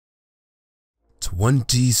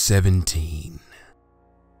2017.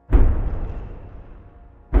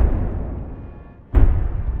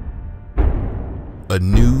 A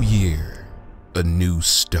new year, a new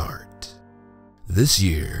start. This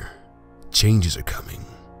year, changes are coming,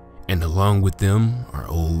 and along with them are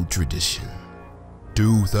old tradition.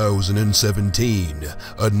 2017,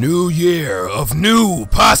 a new year of new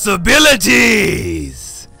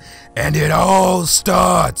possibilities! And it all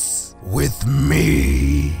starts with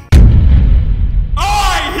me.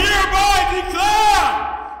 I hereby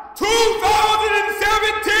declare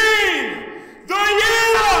 2017 the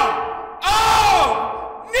year of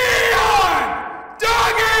Neon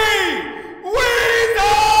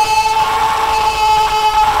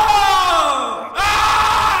MrDougieWeasel!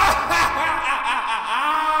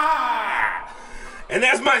 And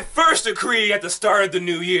that's my first decree at the start of the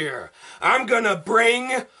new year. I'm gonna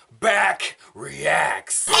bring back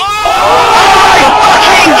reacts.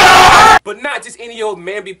 But not just any old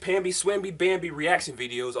mamby-pamby, swamby-bamby reaction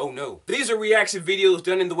videos, oh no. These are reaction videos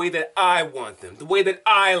done in the way that I want them, the way that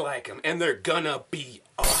I like them, and they're gonna be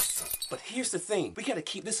awesome. But here's the thing, we gotta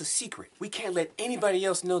keep this a secret. We can't let anybody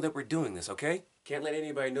else know that we're doing this, okay? Can't let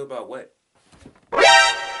anybody know about what?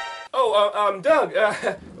 Oh, Doug,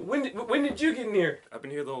 when did you get in here? I've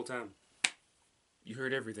been here the whole time. You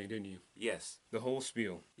heard everything, didn't you? Yes. The whole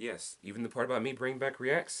spiel? Yes. Even the part about me bringing back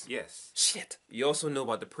reacts? Yes. Shit. You also know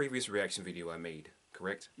about the previous reaction video I made,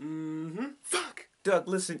 correct? Mm-hmm. Fuck! Doug,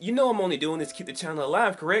 listen, you know I'm only doing this to keep the channel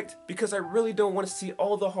alive, correct? Because I really don't want to see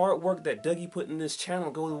all the hard work that Dougie put in this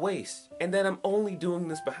channel go to waste. And that I'm only doing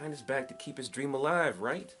this behind his back to keep his dream alive,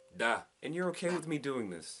 right? Duh. And you're okay with me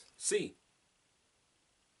doing this? See?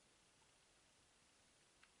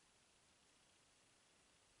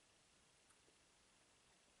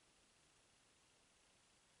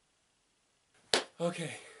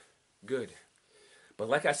 Okay, good. But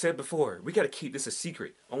like I said before, we gotta keep this a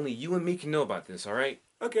secret. Only you and me can know about this, alright?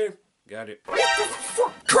 Okay, got it. What the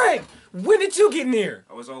fuck? Craig! When did you get in here?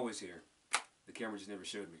 I was always here. The camera just never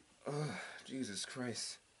showed me. Ugh, Jesus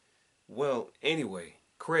Christ. Well, anyway,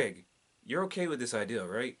 Craig, you're okay with this idea,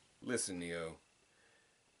 right? Listen, Neo.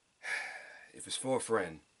 If it's for a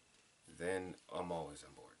friend, then I'm always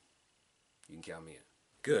on board. You can count me in.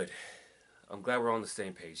 Good. I'm glad we're on the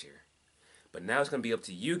same page here. But now it's going to be up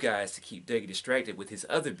to you guys to keep Dougie distracted with his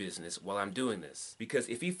other business while I'm doing this. Because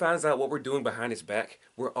if he finds out what we're doing behind his back,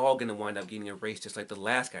 we're all going to wind up getting erased just like the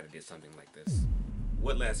last guy that did something like this.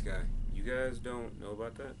 What last guy? You guys don't know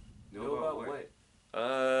about that? Know about what?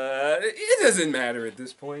 It doesn't matter at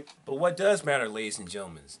this point. But what does matter, ladies and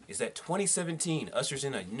gentlemen, is that 2017 ushers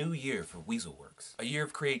in a new year for WeaselWorks. A year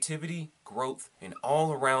of creativity, growth, and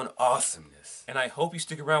all-around awesomeness. And I hope you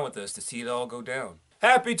stick around with us to see it all go down.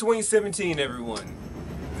 Happy 2017, everyone.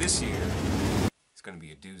 This year, it's gonna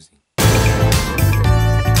be a doozy.